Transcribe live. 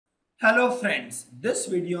Hello friends, this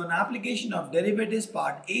video on application of derivatives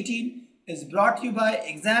part 18 is brought to you by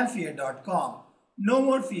examfear.com. No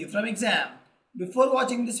more fear from exam. Before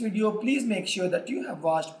watching this video, please make sure that you have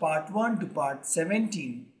watched part 1 to part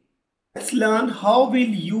 17. Let's learn how we'll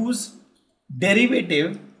use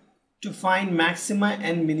derivative to find maxima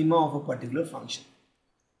and minima of a particular function.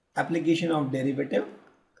 Application of derivative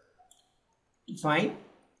to find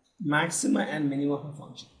maxima and minima of a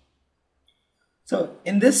function. So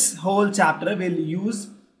in this whole chapter, we'll use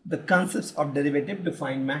the concepts of derivative to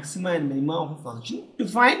find maxima and minima of a function. To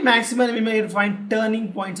find maxima and minima, you have to find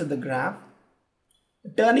turning points of the graph. The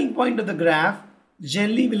turning point of the graph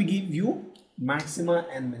generally will give you maxima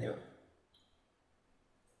and minima.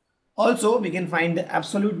 Also, we can find the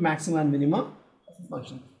absolute maxima and minima of a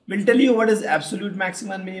function. We'll tell you what is absolute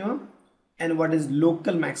maxima and minima and what is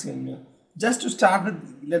local maxima and minima. Just to start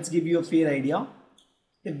with, let's give you a fair idea.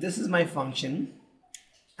 If this is my function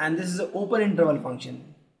and this is an open interval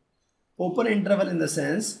function, open interval in the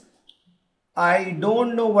sense I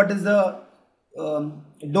don't know what is the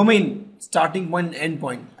domain, starting point and end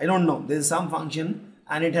point. I don't know. There is some function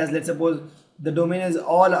and it has, let's suppose the domain is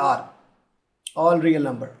all R, all real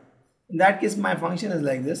number. In that case, my function is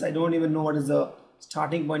like this. I don't even know what is the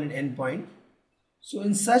starting point and end point. So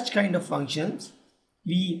in such kind of functions,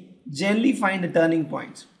 we generally find the turning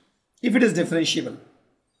points if it is differentiable.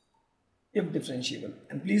 If differentiable,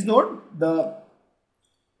 and please note the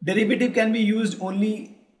derivative can be used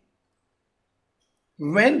only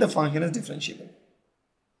when the function is differentiable.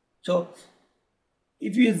 So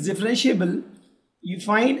if it is differentiable, you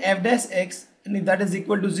find f dash x and if that is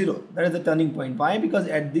equal to 0, that is the turning point. Why? Because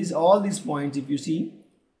at all these points, if you see,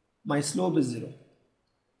 my slope is 0.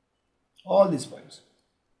 All these points,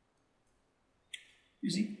 you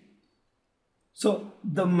see. So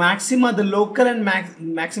the maxima, the local and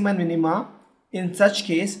maxima and minima in such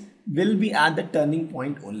case will be at the turning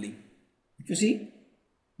point only. If you see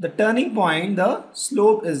the turning point, the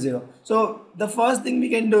slope is 0. So the first thing we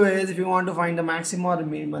can do is, if you want to find the maxima or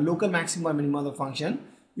minima, local maxima or minima of the function,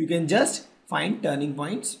 you can just find turning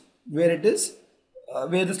points where it is,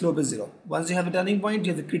 where the slope is 0. Once you have the turning point,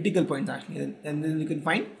 you have the critical points actually, and then you can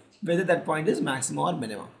find whether that point is maxima or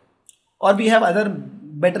minima. Or we have other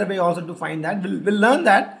better way also to find that. We'll learn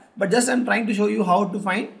that, but just I'm trying to show you how to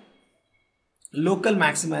find local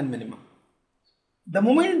maxima and minima. The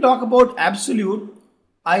moment you talk about absolute,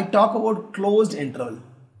 I talk about closed interval,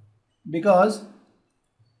 because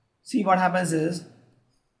see what happens is,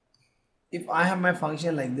 if I have my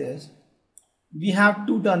function like this, we have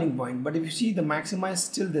two turning points, but if you see the maxima is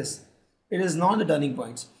still this, it is not the turning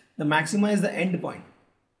points. The maxima is the end point.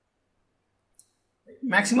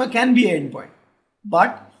 Maxima can be an end point,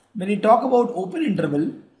 but when you talk about open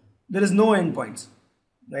interval, there is no end points,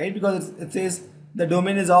 right? Because it says the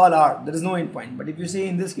domain is all R, there is no end point. But if you say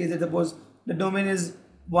in this case, let's suppose the domain is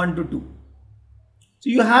 1 to 2, so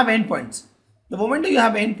you have end points. The moment you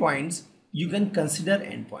have end points, you can consider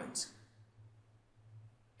end points,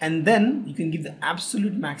 and then you can give the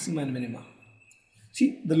absolute maxima and minima.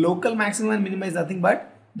 See, the local maxima and minima is nothing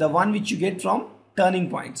but the one which you get from turning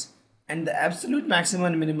points. And the absolute maximum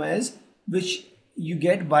and minima is which you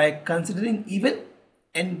get by considering even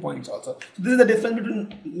endpoints also. So this is the difference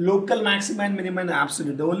between local maxima and minima and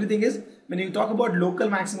absolute. The only thing is, when you talk about local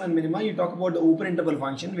maxima and minima, you talk about the open interval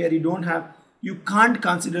function where you can't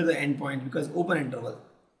consider the endpoint because open interval.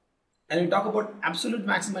 And you talk about absolute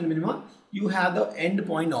maxima and minima, you have the end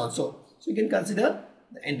point also. So you can consider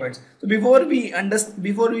the endpoints. So before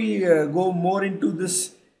we go more into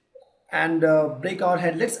this and break our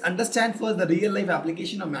head, let's understand first the real life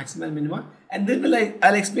application of maxima and minima, and then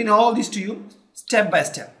I'll explain all this to you step by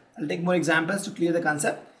step. I'll take more examples to clear the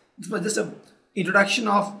concept. This was just an introduction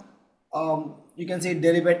of you can say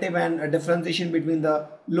derivative and a differentiation between the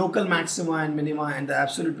local maxima and minima and the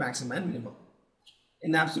absolute maxima and minima.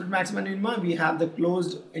 In the absolute maxima and minima, we have the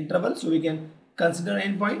closed interval, so we can consider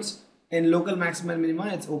endpoints. In local maxima and minima,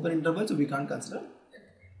 it's open interval, so we can't consider.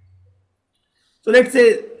 So let's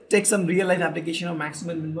say take some real life application of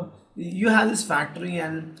maxima and minima. You have this factory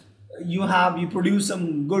and you produce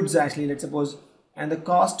some goods actually, let's suppose, and the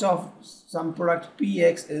cost of some product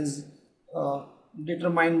Px is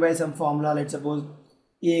determined by some formula, let's suppose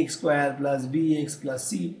ax square plus bx plus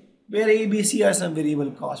c, where a, b, c are some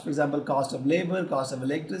variable costs. For example, cost of labor, cost of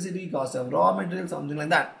electricity, cost of raw material, something like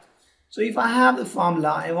that. So if I have the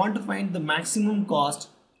formula, I want to find the maximum cost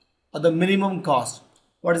or the minimum cost.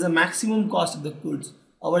 What is the maximum cost of the goods?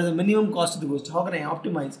 Or what is the minimum cost of the goods? How can I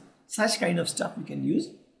optimize? Such kind of stuff we can use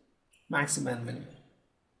maxima and minima.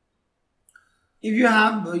 If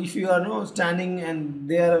you are standing and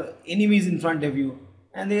there are enemies in front of you,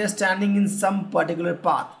 and they are standing in some particular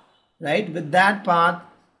path, right? With that path,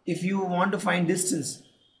 if you want to find distance,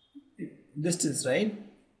 right?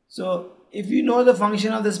 So if you know the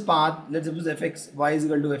function of this path, let's suppose fx y is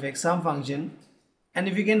equal to fx some function, and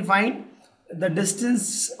if you can find the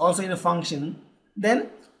distance also in a function, then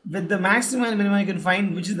with the maximum and minimum you can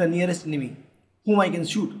find which is the nearest enemy whom I can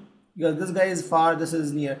shoot, because this guy is far, this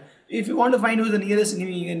is near. If you want to find who is the nearest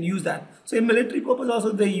enemy, you can use that. So in military purpose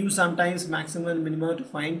also they use sometimes maximum and minimum to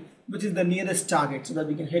find which is the nearest target, so that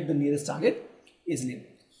we can hit the nearest target easily.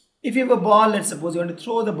 If you have a ball, let's suppose you want to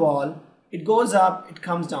throw the ball, it goes up, it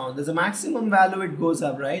comes down. There's a maximum value, it goes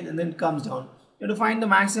up, right? And then it comes down. You have to find the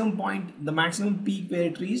maximum point, the maximum peak where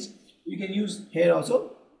it reached. You can use here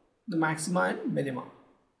also the maxima and minima.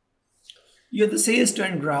 You have the sales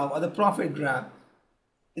trend graph or the profit graph.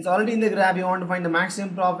 It's already in the graph. You want to find the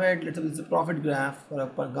maximum profit. Let's say it's a profit graph for a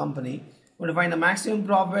company. You want to find the maximum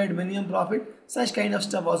profit, minimum profit. Such kind of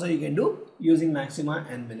stuff also you can do using maxima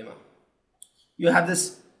and minima. You have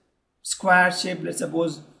this square shape, let's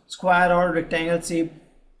suppose square or rectangle shape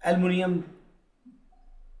aluminum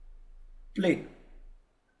plate,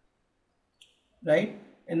 right?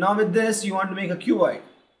 And now with this you want to make a cuboid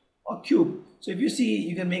or cube. So if you see,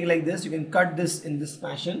 you can make it like this. You can cut this in this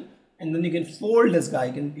fashion, and then you can fold this guy.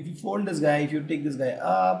 If you fold this guy, if you take this guy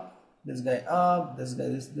up, this guy up, this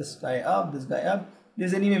guy up, this guy up,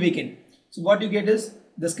 this is anyway vacant. So what you get is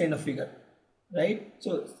this kind of figure, right?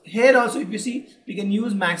 So here also if you see, we can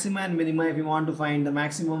use maxima and minima if you want to find the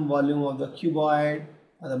maximum volume of the cuboid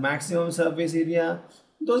or the maximum surface area.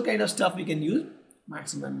 Those kind of stuff we can use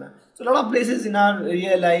maxima and minima. So a lot of places in our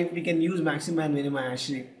real life we can use maxima and minima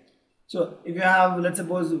actually. So if you have, let's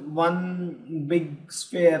suppose, one big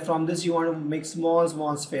sphere, from this you want to make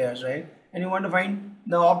small spheres, right? And you want to find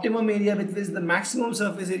the optimum area with which the maximum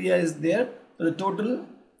surface area is there for the total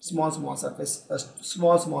small surface,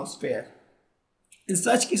 small sphere. In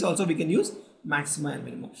such case also we can use maxima and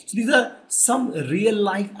minima. So these are some real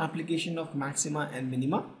life application of maxima and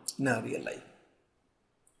minima in our real life.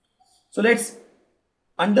 So let's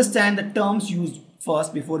understand the terms used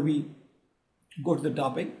first before we go to the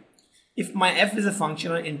topic. If my f is a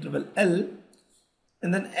function on interval L,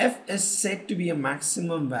 and then f is said to be a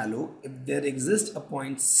maximum value if there exists a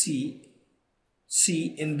point C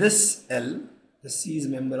in this L, the C is a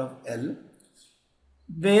member of L,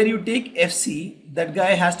 where you take fc, that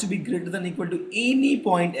guy has to be greater than or equal to any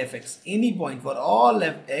point fx, any point for all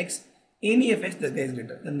fx, any fx, that guy is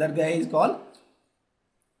greater, then that guy is called,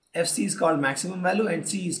 fc is called maximum value and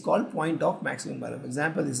C is called point of maximum value. For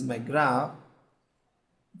example, this is my graph.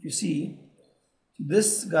 If you see,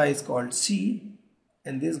 this guy is called C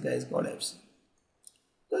and this guy is called fc.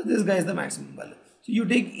 So this guy is the maximum value. So you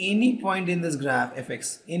take any point in this graph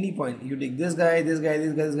fx, any point, you take this guy, this guy,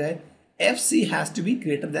 this guy, this guy, fc has to be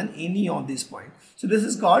greater than any of these points. So this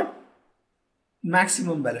is called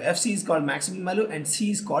maximum value. Fc is called maximum value and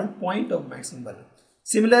C is called point of maximum value.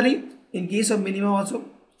 Similarly, in case of minimum also,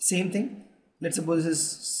 same thing. Let's suppose this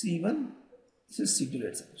is C1, this is C2,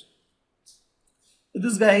 let's suppose. So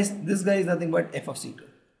this guy is nothing but f of C2.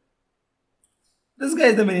 This guy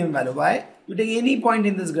is the minimum value. Why? You take any point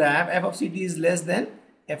in this graph, f of C2 is less than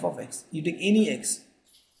f of x. You take any x.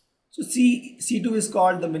 So C2 is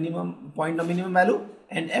called the minimum point of minimum value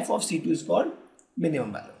and f of C2 is called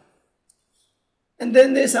minimum value. And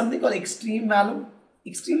then there is something called extreme value.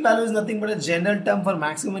 Extreme value is nothing but a general term for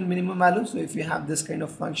maximum and minimum value. So if you have this kind of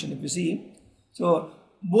function, if you see, so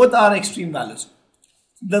both are extreme values.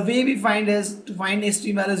 The way we find is, to find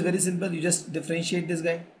extreme value is very simple. You just differentiate this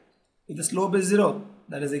guy. If the slope is 0,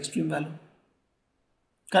 that is extreme value.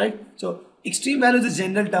 Correct? So extreme value is a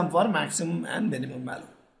general term for maximum and minimum value.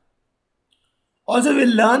 Also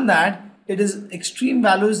we'll learn that it is extreme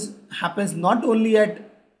values happens not only at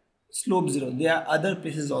slope 0. There are other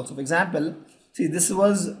places also. For example, see, this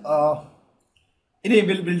was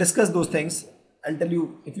anyway, we'll discuss those things. I'll tell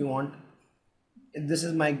you if you want. If this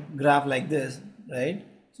is my graph like this, right?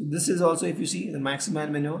 So this is also, if you see, the maximum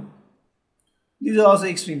and minimum. These are also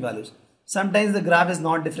extreme values. Sometimes the graph is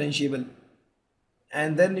not differentiable.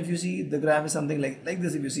 And then if you see, the graph is something like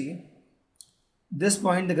this. If you see, this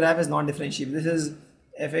point, the graph is not differentiable. This is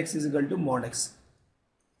fx is equal to mod x.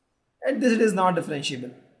 At this it is not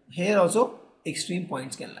differentiable. Here also extreme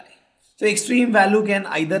points can lie. So extreme value can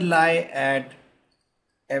either lie at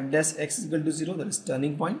f dash x is equal to 0, that is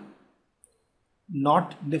turning point,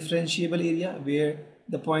 not differentiable area, where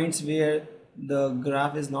the points where the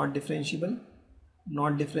graph is not differentiable,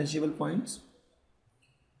 not differentiable points,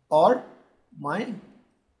 or my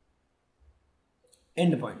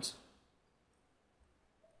end points.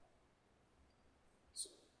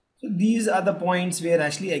 So these are the points where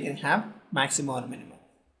actually I can have maxima or minima.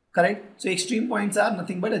 Correct? So extreme points are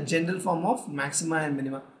nothing but a general form of maxima and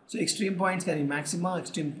minima. So extreme points can be maxima,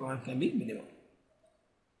 extreme point can be minima.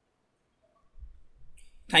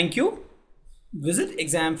 Thank you. Visit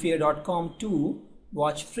examfear.com to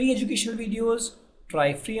watch free educational videos,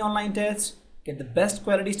 try free online tests, get the best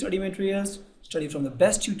quality study materials, study from the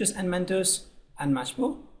best tutors and mentors, and much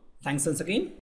more. Thanks once again.